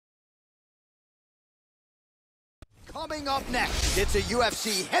Coming up next, it's a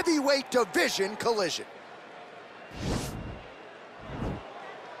UFC heavyweight division collision.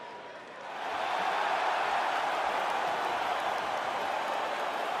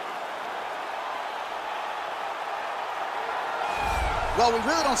 Well, we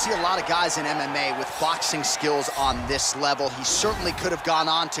really don't see a lot of guys in MMA with boxing skills on this level. He certainly could have gone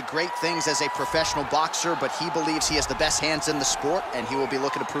on to great things as a professional boxer, but he believes he has the best hands in the sport, and he will be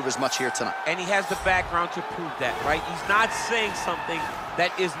looking to prove as much here tonight. And he has the background to prove that, right? He's not saying something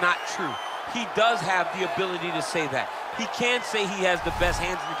that is not true. He does have the ability to say that. He can say he has the best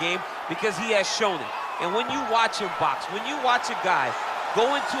hands in the game because he has shown it. And when you watch him box, when you watch a guy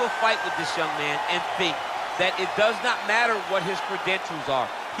go into a fight with this young man and think that it does not matter what his credentials are,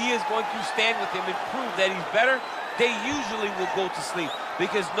 he is going to stand with him and prove that he's better, they usually will go to sleep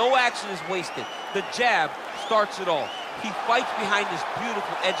because no action is wasted. The jab starts it all. He fights behind this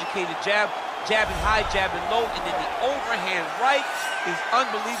beautiful, educated jab, jabbing high, jabbing low, and then the overhand right is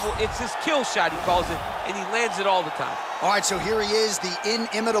unbelievable. It's his kill shot, he calls it, and he lands it all the time. All right, so here he is, the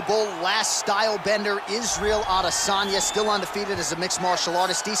inimitable last style bender, Israel Adesanya, still undefeated as a mixed martial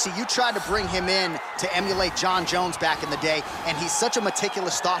artist. DC, you tried to bring him in to emulate John Jones back in the day, and he's such a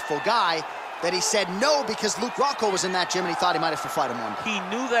meticulous, thoughtful guy that he said no because Luke Rockhold was in that gym and he thought he might have to fight him one day. He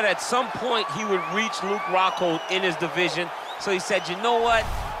knew that at some point he would reach Luke Rockhold in his division, so he said, you know what?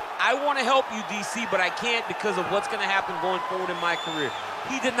 I want to help you, DC, but I can't because of what's going to happen going forward in my career.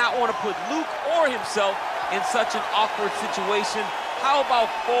 He did not want to put Luke or himself in such an awkward situation. How about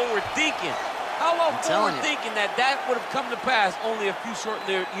forward thinking? How about forward thinking that would have come to pass only a few short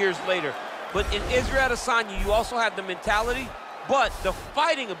years later? But in Israel Adesanya, you also have the mentality, but the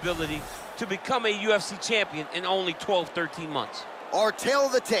fighting ability to become a UFC champion in only 12, 13 months. Our tail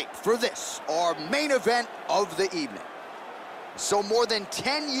of the tape for this, our main event of the evening. So more than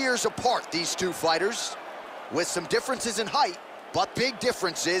 10 years apart, these two fighters, with some differences in height, but big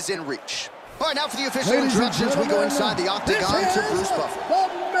differences in reach. All right, now for the official introductions, we go inside the octagon to Bruce Buffer. The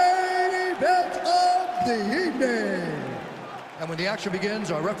main event of the evening. And when the action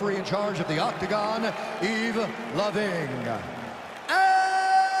begins, our referee in charge of the octagon, Yves Loving.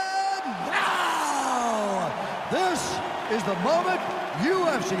 And now, this is the moment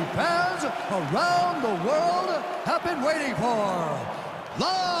UFC fans around the world have been waiting for.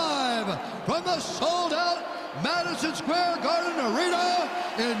 Live from the sold-out Madison Square Garden Arena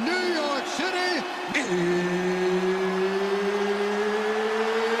in New York City,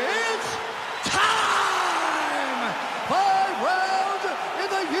 it's time! 5 rounds in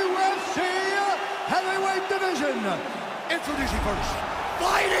the UFC heavyweight division. Introducing first,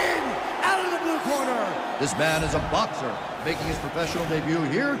 fighting out of the blue corner. This man is a boxer, making his professional debut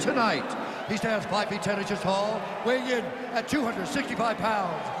here tonight. He stands 5 feet 10 inches tall, weighing in at 265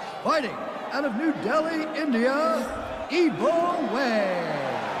 pounds. Fighting out of New Delhi, India, Ivo Way.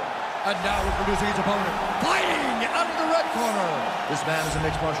 And now introducing his opponent, fighting out of the red corner. This man is a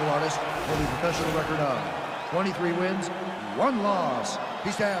mixed martial artist with a professional record of 23 wins, 1 loss.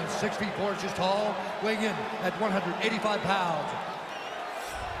 He stands 6 feet 4 inches tall, weighing in at 185 pounds.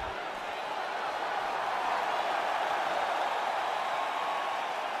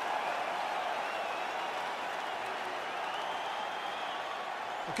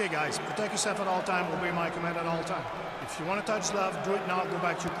 Okay, guys, protect yourself at all time, obey my command at all time. If you want to touch love, do it now, go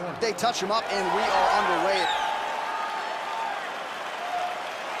back to your corner. They touch him up, and we are underway.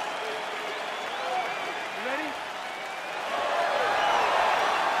 You ready?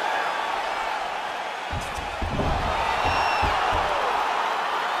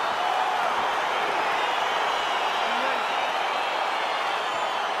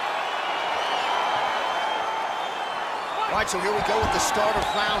 All right, so here we go with the start of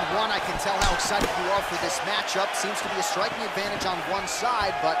round 1. I can tell how excited you are for this matchup. Seems to be a striking advantage on one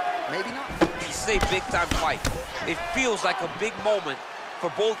side, but maybe not. This is a big-time fight. It feels like a big moment for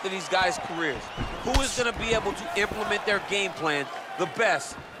both of these guys' careers. Who is going to be able to implement their game plan the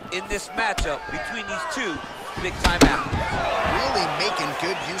best in this matchup between these two big-time athletes? Really making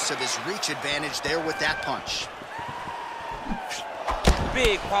good use of his reach advantage there with that punch.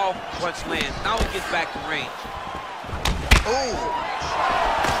 Big, powerful punch lands. Now he gets back to range. Oh!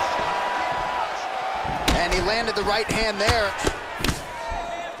 And he landed the right hand there.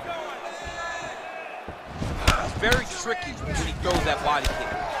 It's very tricky when he throws that body kick.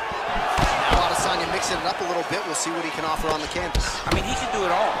 Now Adesanya mixing it up a little bit. We'll see what he can offer on the canvas. I mean, he can do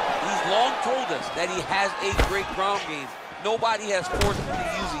it all. He's long told us that he has a great ground game. Nobody has forced him to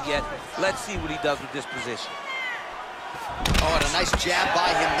use it yet. Let's see what he does with this position. Oh, and a nice jab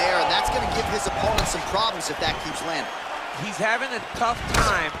by him there, and that's going to give his opponent some problems if that keeps landing. he's having a tough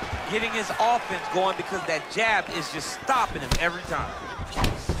time getting his offense going because that jab is just stopping him every time.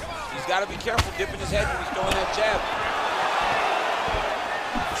 He's got to be careful dipping his head when he's throwing that jab.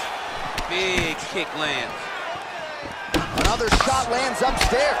 Big kick lands. Another shot lands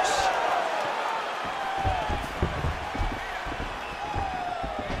upstairs.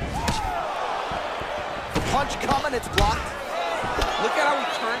 Punch coming, it's blocked. Look at how he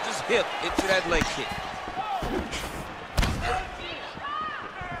turns his hip into that leg kick.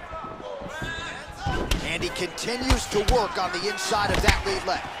 And he continues to work on the inside of that lead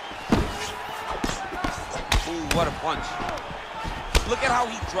leg. Ooh, what a punch. Look at how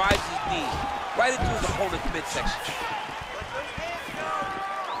he drives his knee right into his opponent's midsection.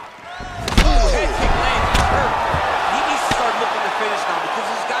 Ooh, head kick lands, he's hurt. He needs to start looking to finish now because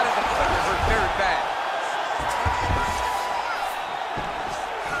he's got his opponent hurt very bad.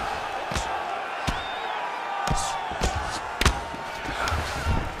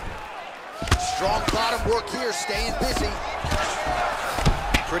 Strong bottom work here, staying busy.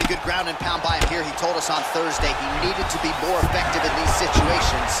 Pretty good ground and pound by him here. He told us on Thursday he needed to be more effective in these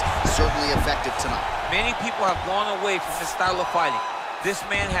situations. Certainly effective tonight. Many people have gone away from this style of fighting. This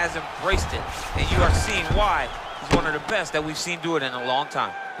man has embraced it, and you are seeing why he's one of the best that we've seen do it in a long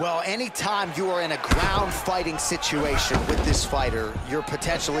time. Well, anytime you are in a ground fighting situation with this fighter, you're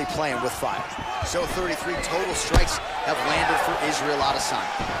potentially playing with fire. So 33 total strikes have landed for Israel Adesanya.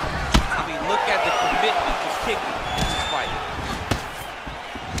 I mean, look at the commitment to kicking in this fight.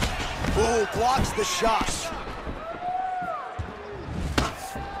 Ooh, blocks the shot.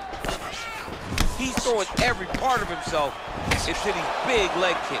 He's throwing every part of himself into these big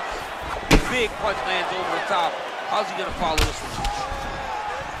leg kicks. Big punch lands over the top. How's he gonna follow this one?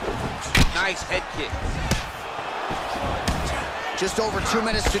 Nice head kick. Just over 2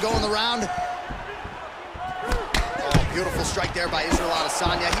 minutes to go in the round. Beautiful strike there by Israel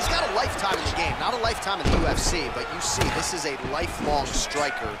Adesanya. He's got a lifetime in the game, not a lifetime in the UFC, but you see, this is a lifelong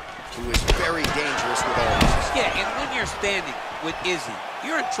striker who is very dangerous with all this. Yeah, and when you're standing with Izzy,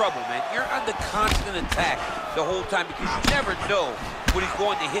 you're in trouble, man. You're under constant attack the whole time because you never know what he's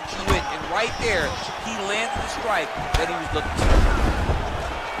going to hit you with. And right there, he landed the strike that he was looking for.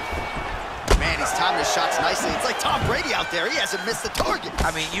 Man, he's timing his shots nicely. It's like Tom Brady out there. He hasn't missed the target.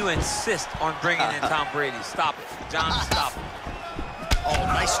 I mean, you insist on bringing in Tom Brady. Stop it. John, stop it. Oh,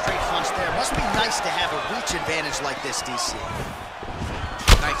 nice straight punch there. Must be nice to have a reach advantage like this, DC.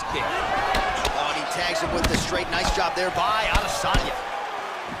 Nice kick. Oh, and he tags him with the straight. Nice job there by Adesanya.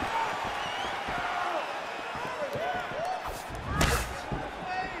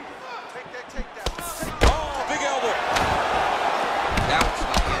 Oh, big elbow. That was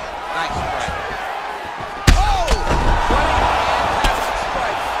snuck in. Nice strike. Oh! Fantastic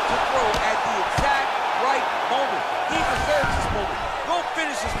strike to throw at the exact right moment. He deserves this moment. Go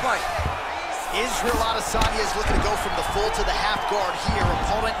finish his fight. Israel Adesanya is looking to go from the full to the half guard here.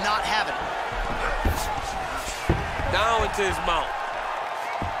 Opponent not having it. Down into his mount.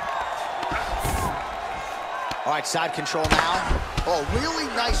 All right, side control now. Oh, really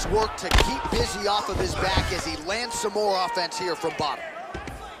nice work to keep busy off of his back as he lands some more offense here from bottom.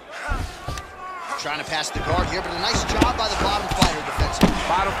 Trying to pass the guard here, but a nice job by the bottom fighter defensively.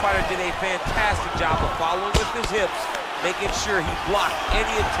 Bottom fighter did a fantastic job of following with his hips, making sure he blocked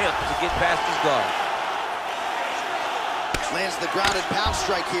any attempt to get past his guard. Lands the grounded pound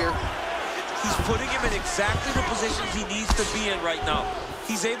strike here. He's putting him in exactly the positions he needs to be in right now.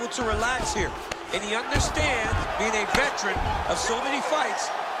 He's able to relax here, and he understands, being a veteran of so many fights,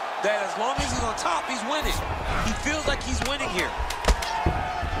 that as long as he's on top, he's winning. He feels like he's winning here.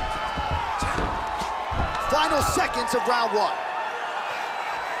 Final seconds of round one.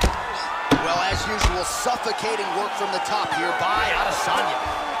 Well, as usual, suffocating work from the top here by Adesanya.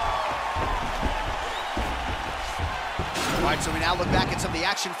 All right, so we now look back at some of the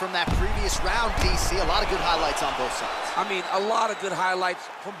action from that previous round, DC. A lot of good highlights on both sides. I mean, a lot of good highlights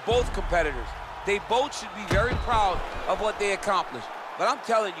from both competitors. They both should be very proud of what they accomplished. But I'm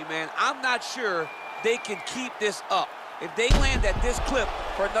telling you, man, I'm not sure they can keep this up. If they land at this clip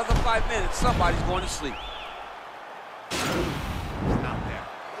for another 5 minutes, somebody's going to sleep. Not there.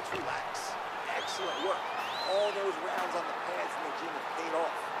 Let's relax. Excellent work. All those rounds on the pads in the gym have paid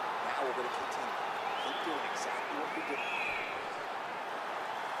off. Now we're going to continue. Keep doing exactly what we're doing.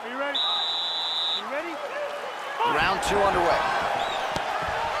 Are you ready? You ready? Round two underway.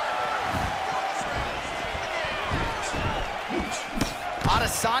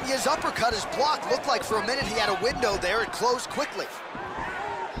 Adesanya's uppercut is blocked. Looked like for a minute he had a window there. It closed quickly.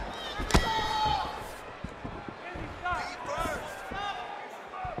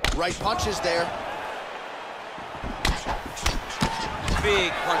 Right punches there.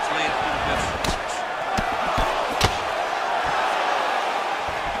 Big punch lands through the middle.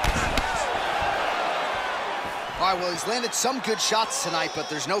 All right, well, he's landed some good shots tonight, but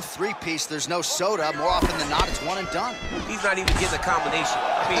there's no three-piece, there's no soda. More often than not, it's one and done. He's not even getting a combination.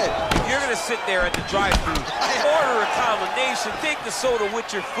 I mean, if you're gonna sit there at the drive-thru, order a combination, take the soda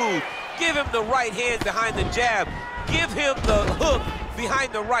with your food, give him the right hand behind the jab, give him the hook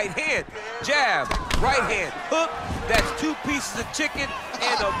behind the right hand. Jab, right hand, hook. That's 2 pieces of chicken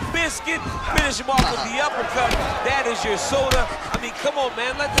and a biscuit. Finish him off with the uppercut. That is your soda. I mean, come on,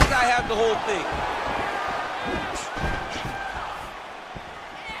 man. Let this guy have the whole thing.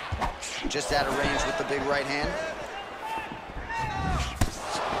 Just out of range with the big right hand.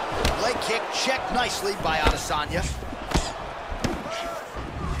 Leg kick checked nicely by Adesanya.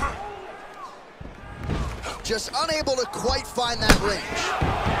 Just unable to quite find that range.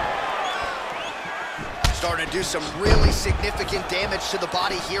 Starting to do some really significant damage to the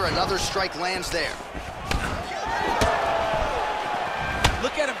body here. Another strike lands there.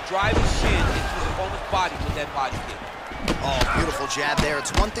 Look at him drive his shin into his opponent's body with that body kick. Oh, beautiful jab there.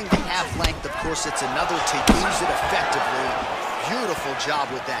 It's one thing to have length. Of course, it's another to use it effectively. Beautiful job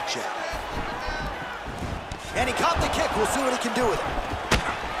with that jab. And he caught the kick. We'll see what he can do with it.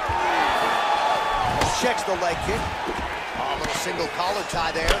 Checks the leg kick. Oh, a little single collar tie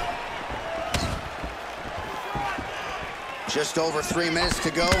there. Just over 3 minutes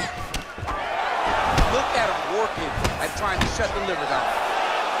to go. Look at him working and trying to shut the liver down.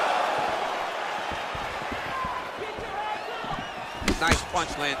 Nice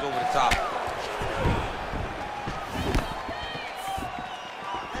punch lands over the top.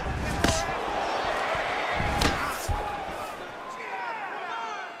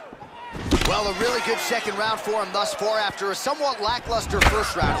 Well, a really good second round for him thus far. After a somewhat lackluster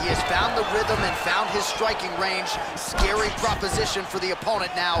first round, he has found the rhythm and found his striking range. Scary proposition for the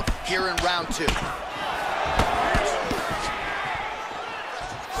opponent now here in round 2.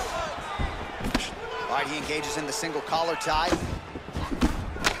 All right, he engages in the single collar tie.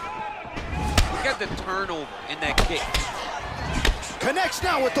 Look at the turnover in that kick. Connects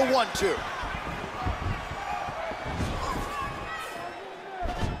now with the 1-2.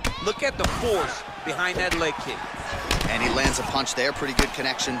 Look at the force behind that leg kick. And he lands a punch there. Pretty good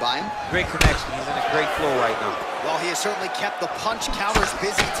connection by him. Great connection. He's in a great flow right now. Well, he has certainly kept the punch counters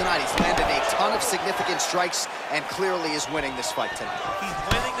busy tonight. He's landed a ton of significant strikes and clearly is winning this fight tonight. He's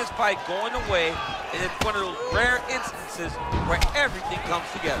winning this fight going away, and it's one of those rare instances where everything comes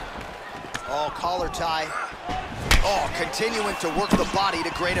together. Oh, collar tie. Oh, continuing to work the body to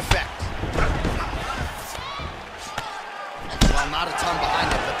great effect. Well, not a ton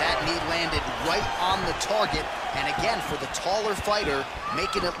behind him, but that knee landed right on the target. And again, for the taller fighter,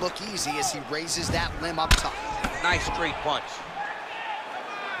 making it look easy as he raises that limb up top. Nice straight punch.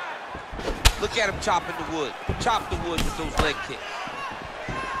 Look at him chopping the wood. Chop the wood with those leg kicks.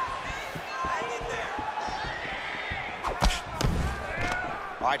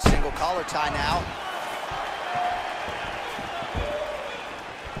 All right, single collar tie now.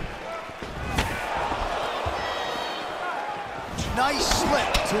 Nice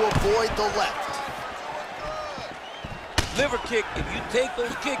slip to avoid the left. Liver kick, if you take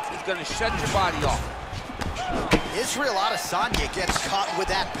those kicks, it's gonna shut your body off. Israel Adesanya gets caught with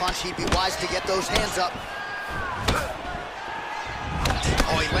that punch. He'd be wise to get those hands up.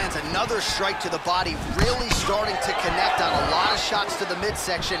 Oh, he lands another strike to the body, really starting to connect on a lot of shots to the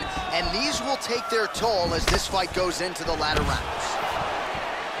midsection, and these will take their toll as this fight goes into the latter rounds.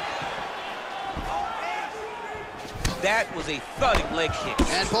 That was a thudding leg kick.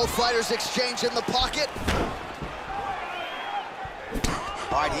 And both fighters exchange in the pocket.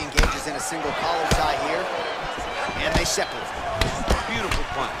 All right, he engages in a single collar tie here, and they separate. Beautiful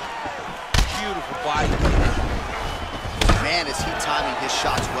punch. Beautiful body. Man, is he timing his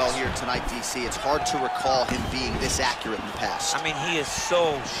shots well here tonight, DC. It's hard to recall him being this accurate in the past. I mean, he is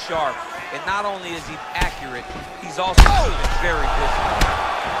so sharp. And not only is he accurate, he's also very good.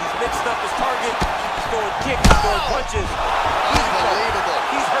 He's mixed up his target. He's throwing kicks, he's throwing punches. Unbelievable.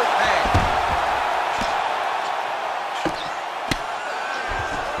 He's hurt bad.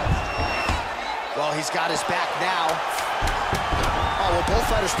 Well, he's got his back now. Oh, well, both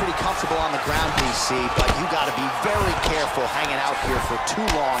fighters pretty comfortable on the ground, DC, but you got to be very careful hanging out here for too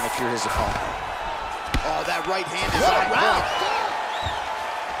long if you're his opponent. Oh, that right hand is on point.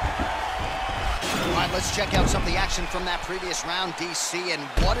 All right, let's check out some of the action from that previous round, DC, and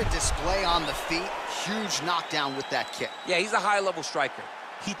what a display on the feet. Huge knockdown with that kick. Yeah, he's a high-level striker.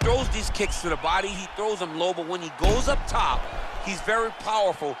 He throws these kicks to the body, he throws them low, but when he goes up top, he's very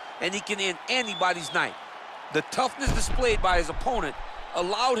powerful, and he can end anybody's night. The toughness displayed by his opponent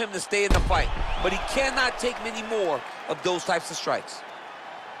allowed him to stay in the fight, but he cannot take many more of those types of strikes.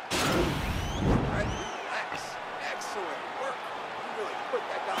 Right, relax. Excellent work. You really put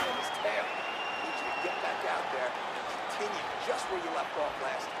that guy in his tail. I need you to get back out there and continue just where you left off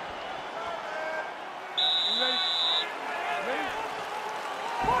last time. You ready? Ready?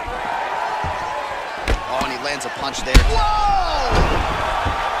 Oh, and he lands a punch there. Whoa!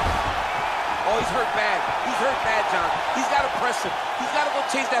 Oh, he's hurt bad. He's hurt bad, John. He's got to press him. He's got to go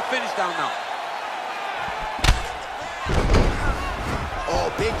chase that finish down now.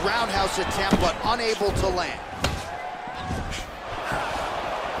 Oh, big roundhouse attempt, but unable to land.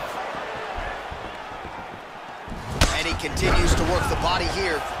 And he continues to work the body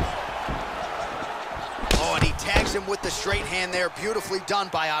here. Oh, and he tags him with the straight hand there. Beautifully done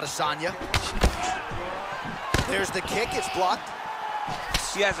by Adesanya. There's the kick, it's blocked.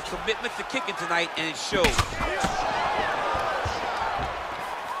 He has a commitment to kicking tonight, and it shows.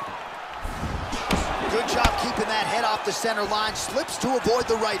 Good job keeping that head off the center line. Slips to avoid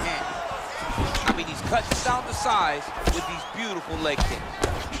the right hand. I mean, he's cutting down the size with these beautiful leg kicks.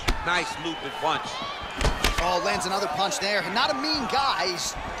 Nice looping punch. Oh, lands another punch there. Not a mean guy.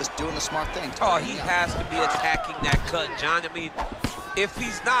 He's just doing the smart thing. Oh, he has to be attacking that cut, John. I mean, if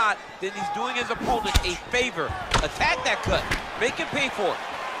he's not, then he's doing his opponent a favor. Attack that cut. Make him pay for it.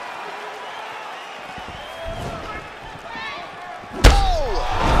 Oh!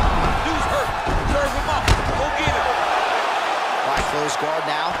 Dude's hurt. Serve him up. Go get him. All right, close guard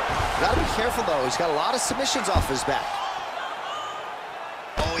now. Gotta be careful, though. He's got a lot of submissions off his back.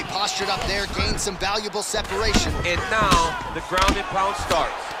 Oh, he postured up there, gained some valuable separation. And now the ground and pound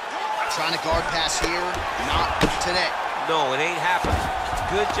starts. Trying to guard pass here. Not today. No, it ain't happening.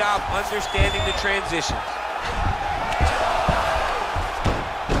 Good job understanding the transitions.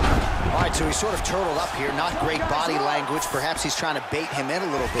 All right, so he's sort of turtled up here. Not great body language. Perhaps he's trying to bait him in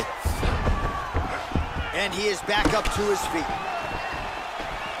a little bit. And he is back up to his feet.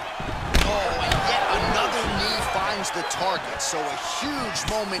 Oh, and yet another knee finds the target. So a huge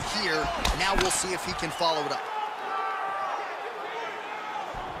moment here. Now we'll see if he can follow it up.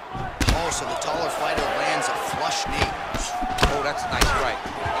 Oh, so the taller fighter lands a flush knee. Oh, that's a nice strike.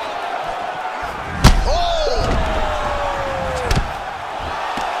 Oh!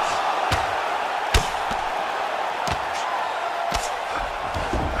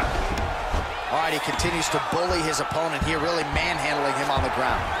 All right, he continues to bully his opponent here, really manhandling him on the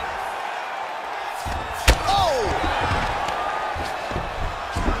ground. Oh!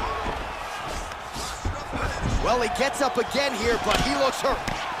 Well, he gets up again here, but he looks hurt.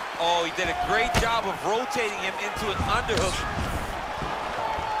 Oh, he did a great job of rotating him into an underhook.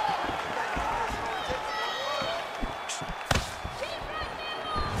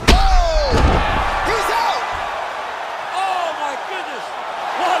 Oh! He's out! Oh, my goodness.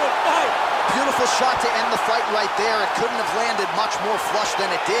 What a fight. Beautiful shot to end the fight right there. It couldn't have landed much more flush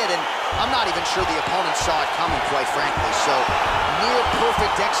than it did, and I'm not even sure the opponent saw it coming, quite frankly. So, near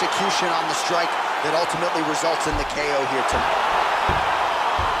perfect execution on the strike that ultimately results in the KO here tonight.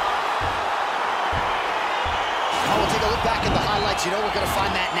 We'll take a look back at the highlights. You know we're going to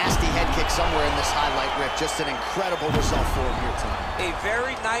find that nasty head kick somewhere in this highlight, Rick. Just an incredible result for him here tonight. A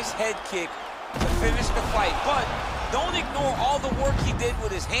very nice head kick to finish the fight, but don't ignore all the work he did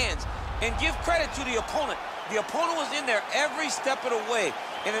with his hands, and give credit to the opponent. The opponent was in there every step of the way,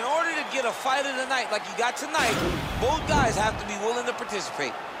 and in order to get a fight of the night like you got tonight, both guys have to be willing to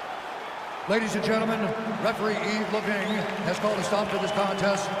participate. Ladies and gentlemen, referee Yves Leving has called a stop to this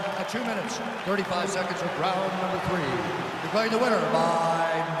contest at 2 minutes, 35 seconds of round number 3. Declaring the winner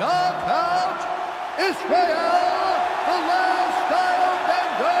by knockout, Israel, the last style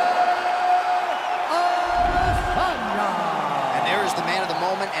bender, Adesanya. And there is the man of the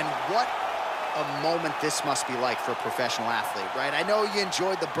moment, and what a moment this must be like for a professional athlete, right? I know you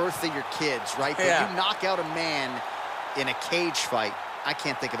enjoyed the birth of your kids, right? But yeah, you knock out a man in a cage fight, I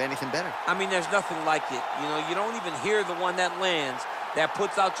can't think of anything better. I mean, there's nothing like it. You know, you don't even hear the one that lands, that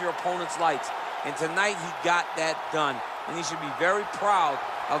puts out your opponent's lights. And tonight, he got that done. And he should be very proud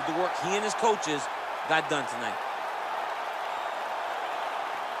of the work he and his coaches got done tonight.